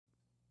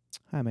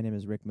Hi, my name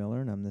is Rick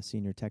Miller, and I'm the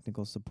Senior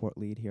Technical Support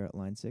Lead here at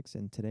Line 6.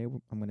 And today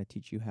I'm going to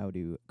teach you how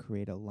to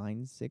create a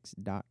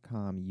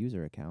Line6.com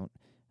user account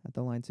at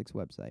the Line 6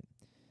 website.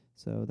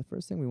 So the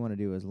first thing we want to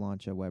do is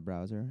launch a web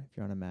browser. If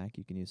you're on a Mac,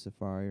 you can use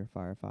Safari or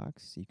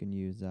Firefox. You can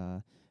use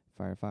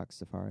Firefox,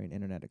 Safari, and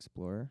Internet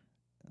Explorer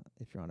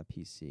if you're on a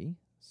PC.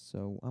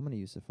 So I'm going to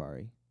use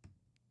Safari.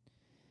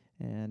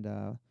 And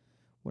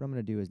what I'm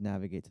going to do is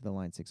navigate to the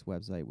Line 6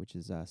 website, which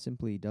is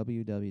simply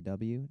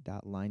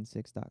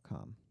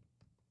www.line6.com.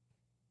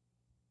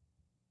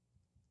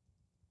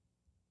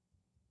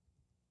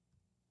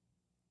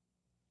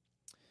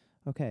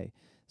 Okay,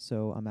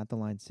 so I'm at the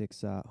Line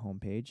 6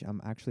 homepage. I'm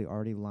actually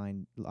already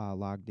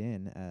logged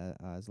in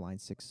as Line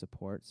 6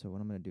 support. So what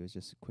I'm going to do is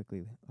just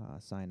quickly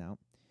sign out.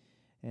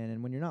 And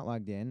then when you're not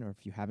logged in, or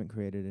if you haven't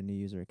created a new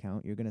user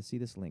account, you're going to see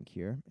this link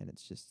here, and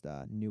it's just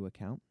new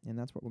account, and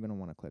that's what we're going to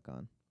want to click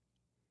on.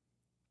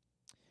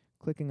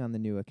 Clicking on the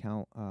new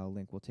account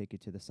link will take you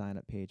to the sign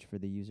up page for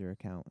the user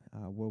account,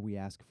 where we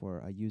ask for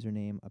a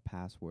username, a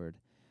password,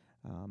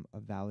 a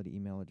valid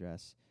email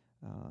address,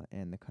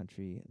 and the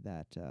country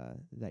that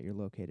you're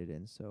located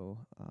in. So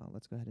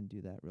let's go ahead and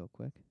do that real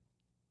quick.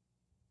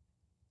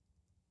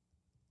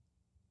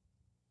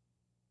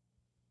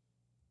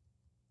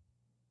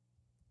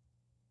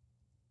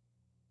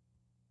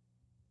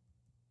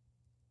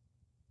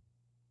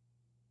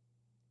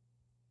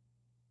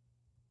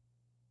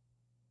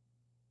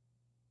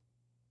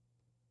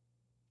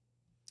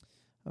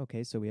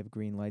 Okay, so we have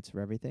green lights for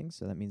everything.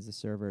 So that means the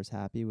server is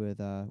happy with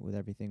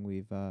everything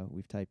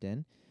we've typed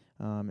in.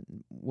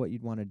 What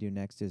you'd want to do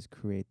next is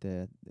create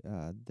the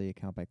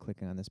account by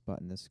clicking on this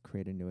button, this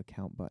create a new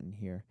account button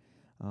here.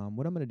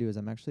 What I'm going to do is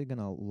I'm actually going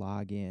to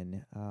log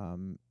in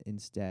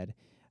instead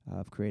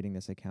of creating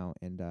this account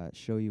and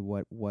show you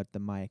what the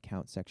My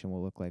Account section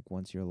will look like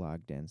once you're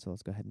logged in. So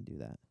let's go ahead and do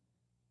that.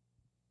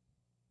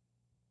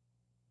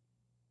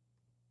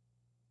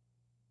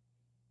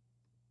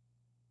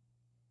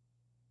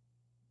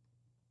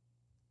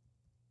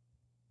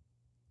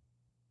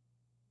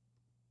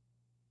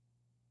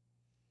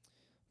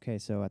 Okay,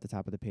 so at the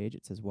top of the page,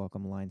 it says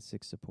Welcome Line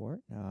 6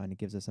 Support, and it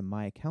gives us a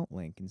My Account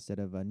link instead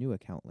of a New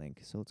Account link.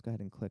 So let's go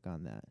ahead and click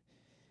on that.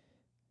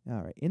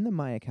 All right, in the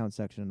My Account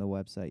section of the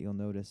website, you'll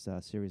notice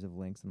a series of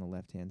links on the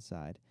left-hand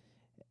side.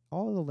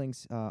 All of the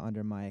links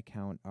under My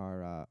Account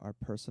are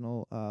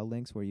personal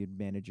links where you'd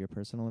manage your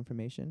personal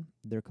information.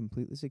 They're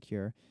completely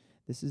secure.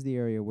 This is the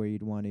area where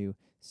you'd want to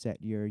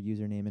set your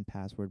username and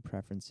password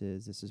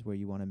preferences. This is where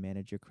you want to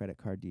manage your credit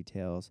card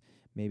details,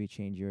 maybe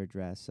change your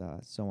address,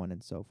 so on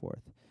and so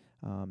forth.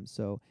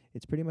 So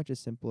it's pretty much as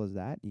simple as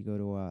that. You go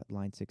to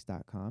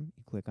line6.com,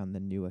 you click on the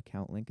new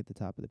account link at the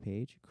top of the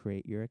page,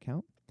 create your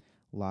account,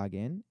 log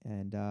in,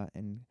 and at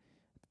the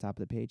top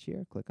of the page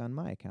here, click on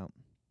My Account.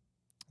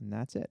 And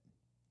that's it.